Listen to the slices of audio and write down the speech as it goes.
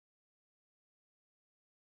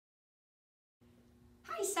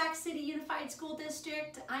Hi, Sac City Unified School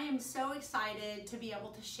District. I am so excited to be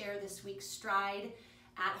able to share this week's Stride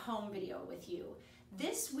at Home video with you.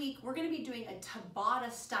 This week, we're going to be doing a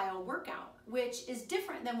Tabata style workout, which is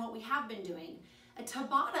different than what we have been doing. A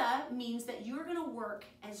Tabata means that you're going to work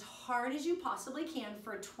as hard as you possibly can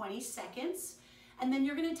for 20 seconds, and then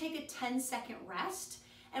you're going to take a 10-second rest,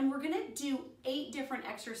 and we're going to do 8 different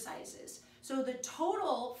exercises. So the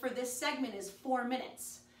total for this segment is 4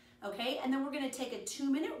 minutes. Okay, and then we're going to take a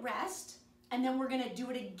 2-minute rest, and then we're going to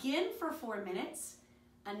do it again for 4 minutes,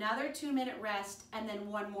 another 2-minute rest, and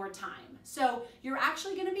then one more time. So you're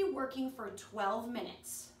actually going to be working for 12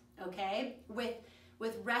 minutes, okay, with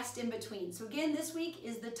rest in between. So again, this week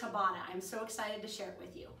is the Tabata. I'm so excited to share it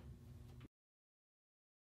with you.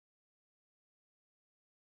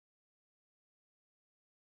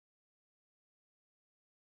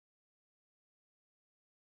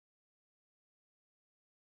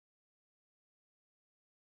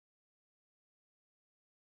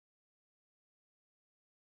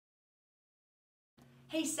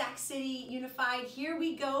 Hey, Sac City Unified, here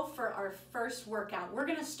we go for our first workout. We're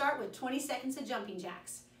gonna start with 20 seconds of jumping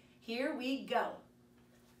jacks. Here we go.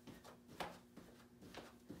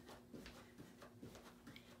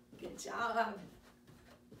 Good job.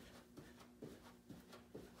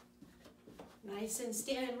 Nice and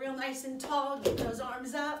standing real nice and tall. Get those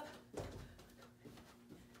arms up.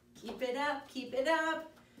 Keep it up, keep it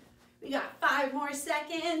up. We got 5 more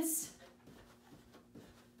seconds.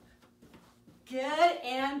 Good,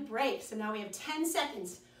 and break. So now we have 10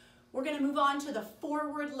 seconds. We're gonna move on to the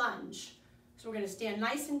forward lunge. So we're gonna stand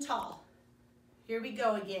nice and tall. Here we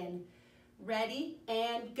go again. Ready,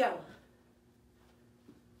 and go.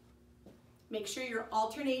 Make sure you're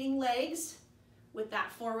alternating legs with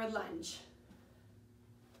that forward lunge.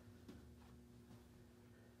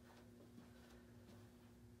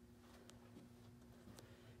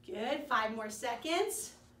 Good, 5 more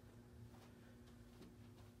seconds.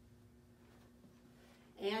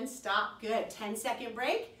 And stop, good, 10-second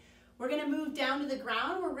break. We're gonna move down to the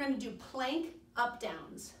ground. We're gonna do plank up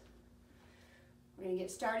downs. We're gonna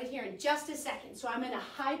get started here in just a second. So I'm in a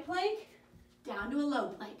high plank, down to a low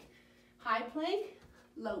plank. High plank,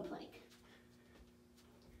 low plank.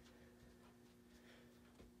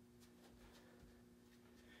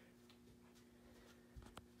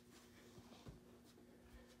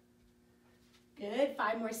 Good,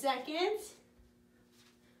 5 more seconds.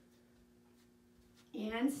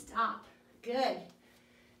 And stop. Good.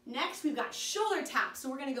 Next, we've got shoulder taps. So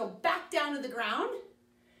we're going to go back down to the ground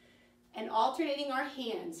and alternating our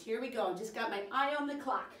hands. Here we go. Just got my eye on the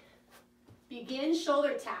clock. Begin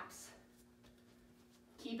shoulder taps.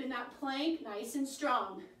 Keeping that plank nice and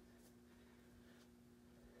strong.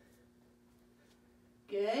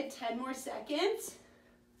 Good. 10 more seconds.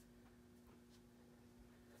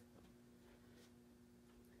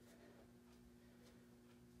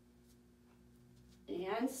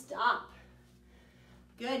 And stop.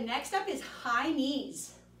 Good, next up is high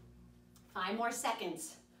knees. 5 more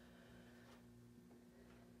seconds.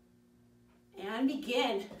 And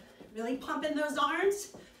begin. Really pumping those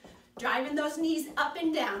arms, driving those knees up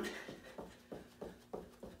and down.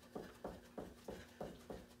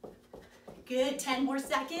 Good, 10 more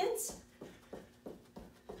seconds.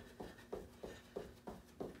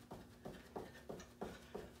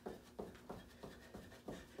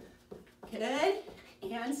 Good.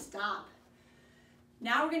 And stop.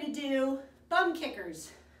 Now we're going to do bum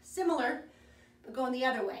kickers. Similar, but going the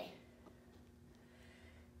other way.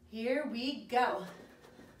 Here we go.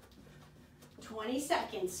 20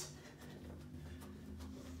 seconds.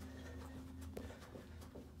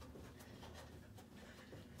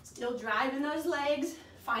 Still driving those legs,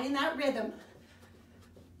 finding that rhythm.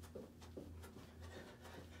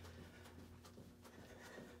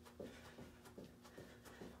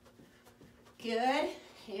 Good,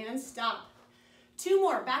 and stop. 2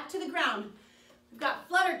 more, back to the ground. We've got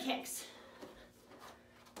flutter kicks.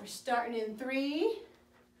 We're starting in 3,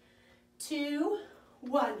 2,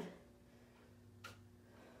 1.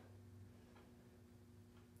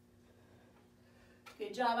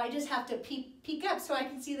 Good job, I just have to peek up so I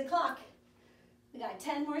can see the clock. We got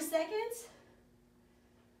 10 more seconds.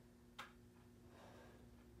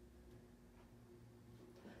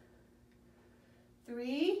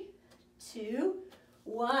 Three, 2,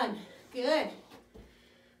 1. Good.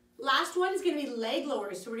 Last one is going to be leg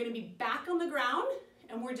lowers. So we're going to be back on the ground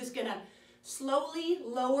and we're just going to slowly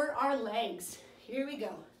lower our legs. Here we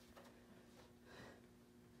go.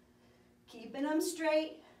 Keeping them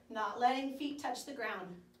straight, not letting feet touch the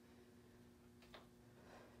ground.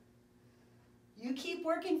 You keep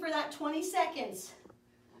working for that 20 seconds.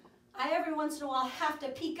 I every once in a while have to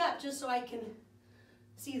peek up just so I can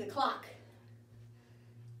see the clock.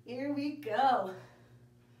 Here we go.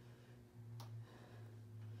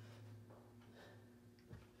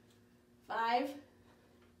 5,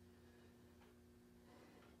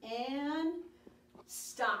 and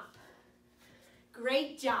stop.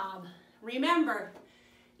 Great job. Remember,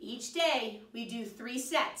 each day we do 3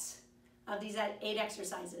 sets of these 8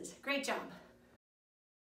 exercises. Great job.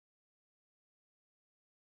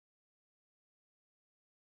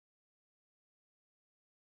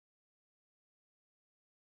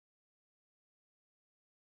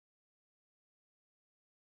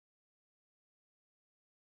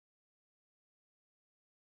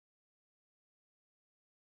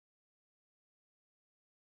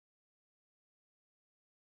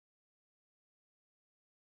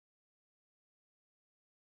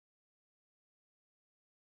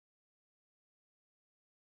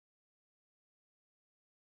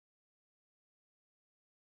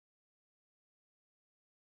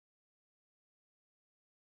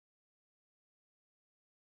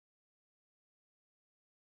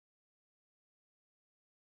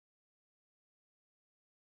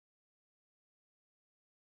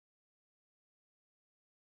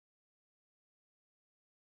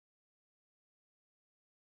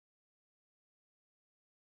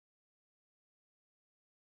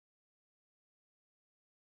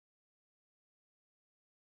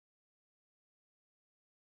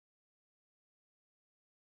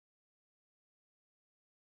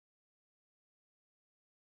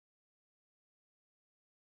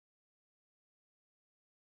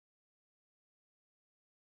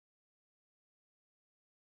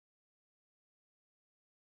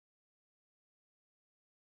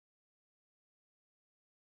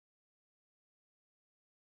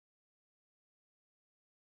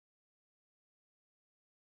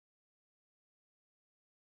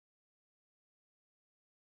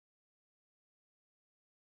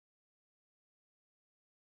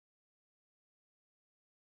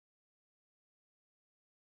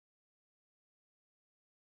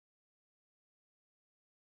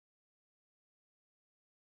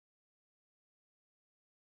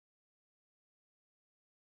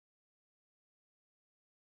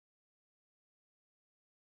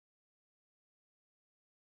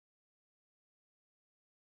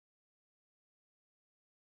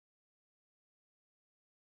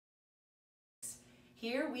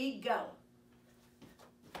 Here we go.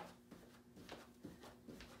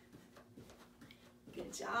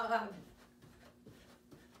 Good job.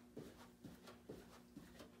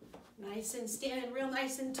 Nice and standing real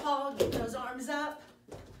nice and tall. Get those arms up.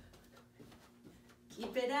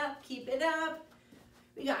 Keep it up, keep it up.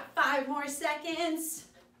 We got 5 more seconds.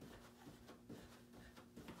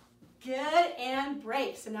 Good, and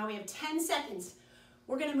break. So now we have 10 seconds.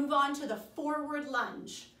 We're gonna move on to the forward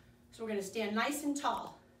lunge. So we're gonna stand nice and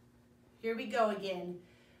tall. Here we go again.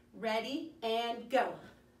 Ready, and go.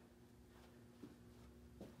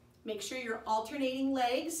 Make sure you're alternating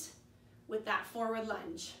legs with that forward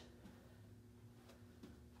lunge.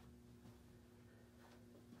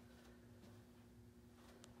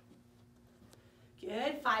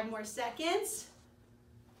 Good, 5 more seconds.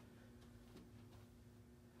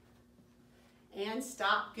 And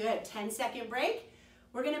stop, good. 10-second break.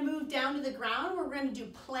 We're gonna move down to the ground. We're gonna do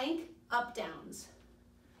plank up downs.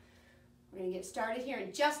 We're gonna get started here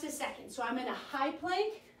in just a second. So I'm in a high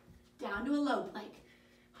plank, down to a low plank.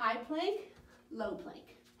 High plank, low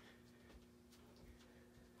plank.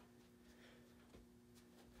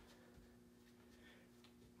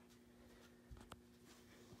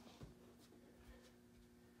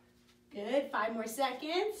 Good, 5 more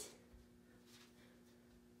seconds.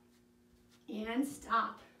 And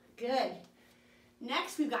stop, good.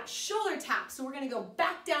 Next, we've got shoulder taps. So we're gonna go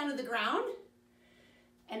back down to the ground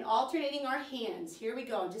and alternating our hands. Here we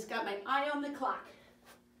go, just got my eye on the clock.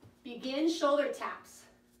 Begin shoulder taps.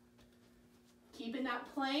 Keeping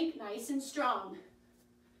that plank nice and strong.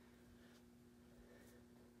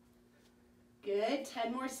 Good,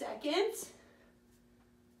 10 more seconds.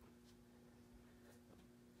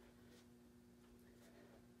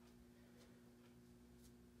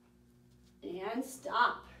 And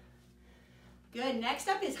stop. Good, next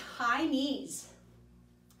up is high knees.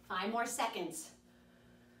 5 more seconds.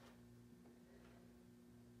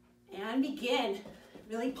 And begin.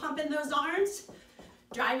 Really pumping those arms,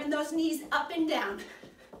 driving those knees up and down.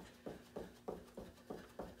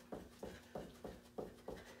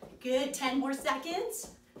 Good, 10 more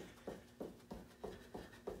seconds.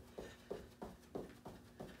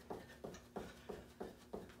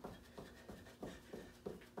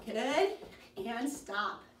 Good, and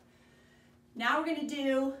stop. Now we're gonna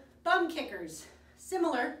do bum kickers.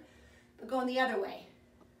 Similar, but going the other way.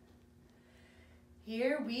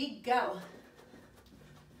 Here we go.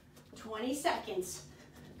 20 seconds.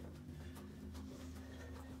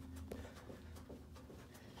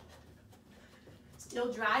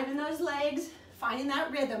 Still driving those legs, finding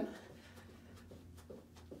that rhythm.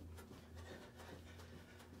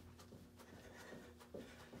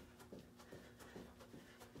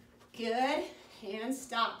 Good, and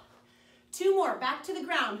stop. 2 more, back to the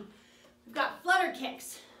ground. We've got flutter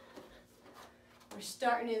kicks. We're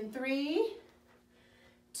starting in 3,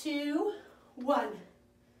 2, 1.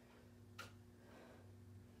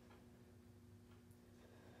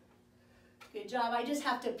 Good job. I just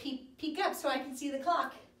have to peek up so I can see the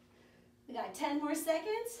clock. We got 10 more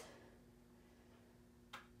seconds.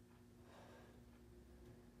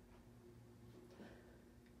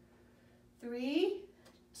 3,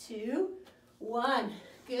 2, 1.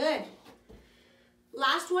 Good.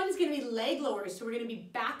 Last one is going to be leg lowers. So we're going to be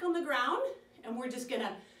back on the ground and we're just going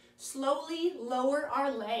to slowly lower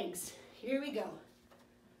our legs. Here we go.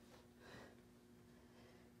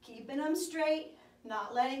 Keeping them straight,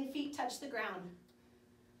 not letting feet touch the ground.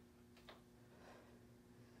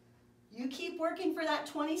 You keep working for that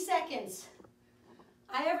 20 seconds.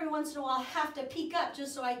 I every once in a while have to peek up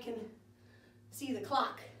just so I can see the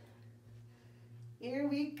clock. Here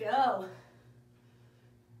we go.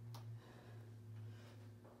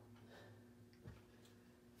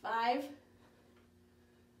 5,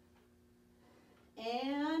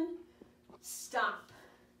 and stop.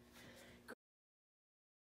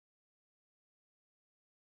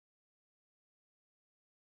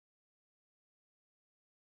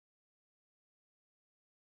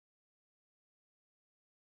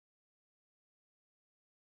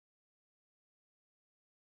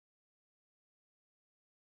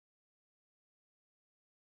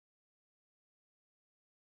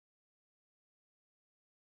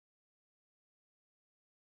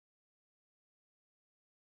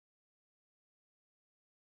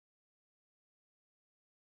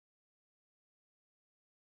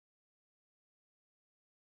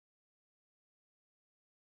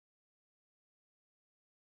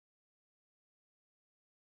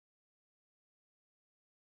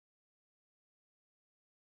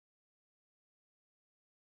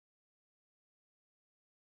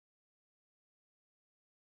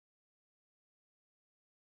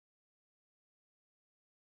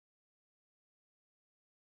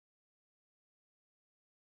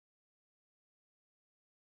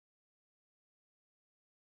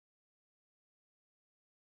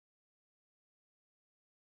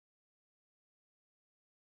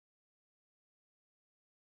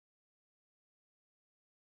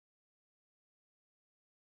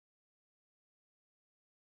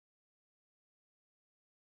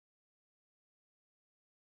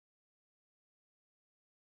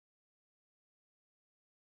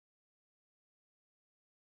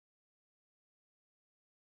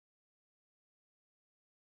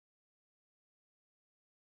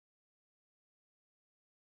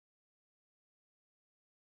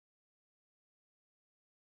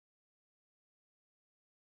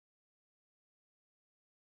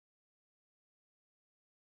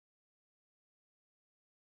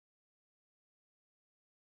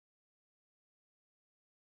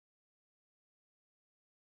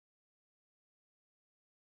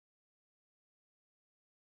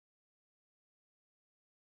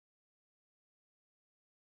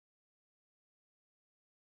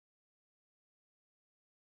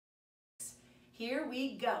 Here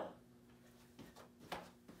we go.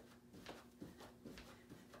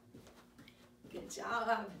 Good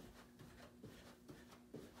job.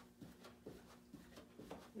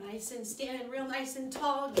 Nice and standing real nice and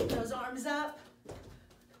tall. Get those arms up.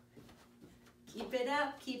 Keep it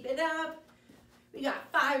up, keep it up. We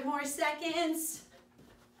got 5 more seconds.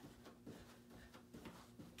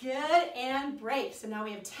 Good, and break. So now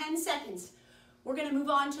we have 10 seconds. We're gonna move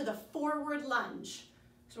on to the forward lunge.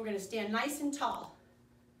 So we're gonna stand nice and tall.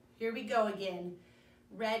 Here we go again.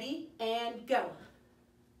 Ready, and go.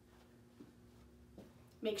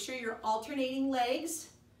 Make sure you're alternating legs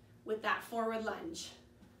with that forward lunge.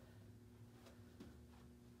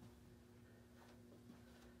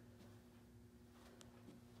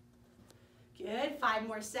 Good, 5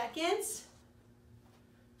 more seconds.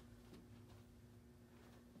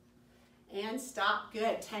 And stop,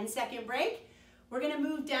 good. 10-second break. We're gonna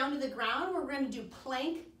move down to the ground. We're gonna do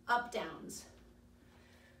plank up downs.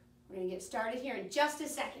 We're gonna get started here in just a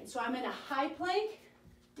second. So I'm in a high plank,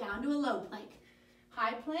 down to a low plank.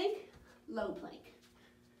 High plank, low plank.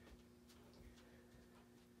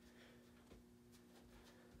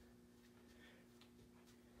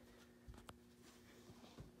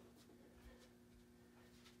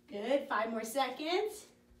 5 more seconds.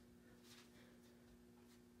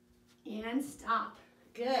 And stop.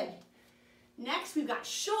 Good. Next, we've got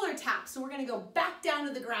shoulder taps. So we're gonna go back down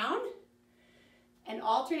to the ground and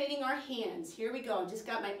alternating our hands. Here we go. Just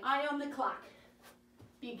got my eye on the clock.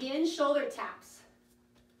 Begin shoulder taps.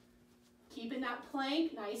 Keeping that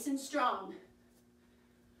plank nice and strong.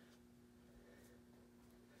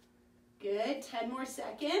 Good, 10 more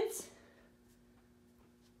seconds.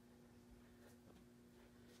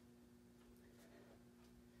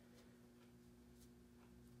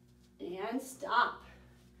 And stop.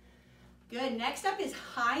 Good, next up is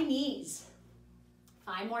high knees.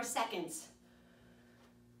 5 more seconds.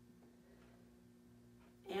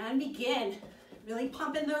 And begin. Really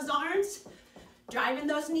pumping those arms, driving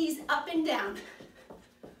those knees up and down.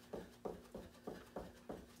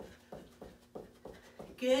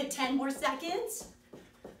 Good, 10 more seconds.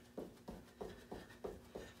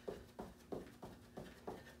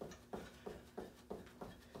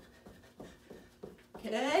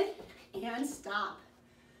 Good, and stop.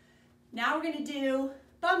 Now we're gonna do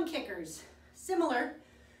bum kickers. Similar,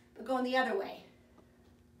 but going the other way.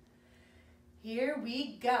 Here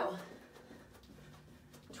we go.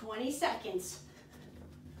 20 seconds.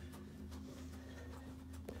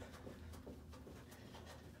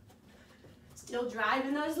 Still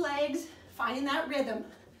driving those legs, finding that rhythm.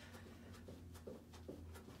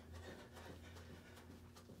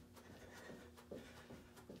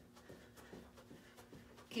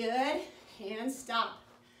 Good, and stop.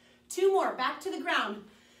 2 more, back to the ground.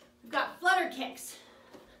 We've got flutter kicks.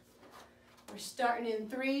 We're starting in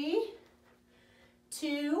 3,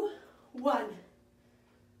 2, 1.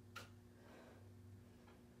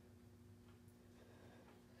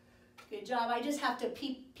 Good job. I just have to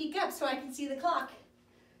peek up so I can see the clock.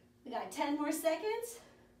 We got 10 more seconds.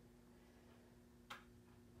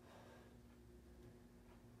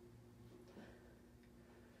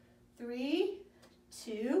 Three,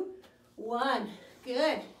 2, 1.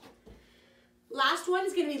 Good. Last one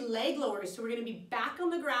is going to be leg lowers. So we're going to be back on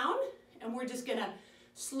the ground and we're just going to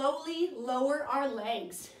slowly lower our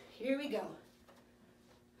legs. Here we go.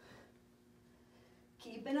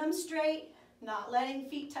 Keeping them straight. Not letting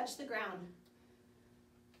feet touch the ground.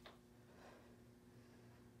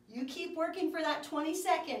 You keep working for that 20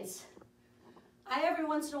 seconds. I, every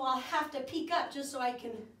once in a while, have to peek up just so I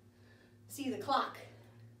can see the clock.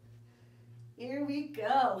 Here we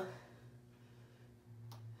go.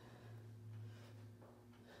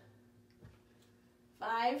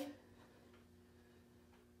 Five.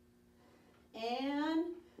 And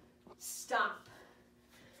stop.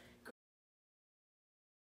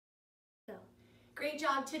 Great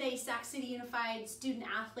job today, Sac City Unified student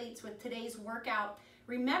athletes, with today's workout.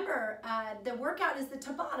 Remember, the workout is the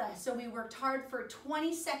Tabata, so we worked hard for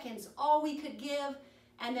 20 seconds, all we could give,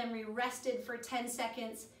 and then we rested for 10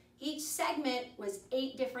 seconds. Each segment was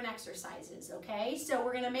 8 different exercises, okay? So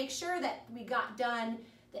we're gonna make sure that we got done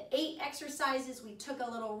the 8 exercises, we took a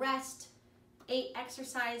little rest, 8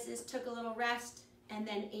 exercises, took a little rest, and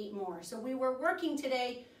then 8 more. So we were working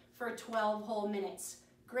today for 12 whole minutes.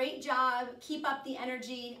 Great job. Keep up the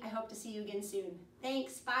energy. I hope to see you again soon.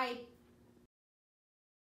 Thanks. Bye.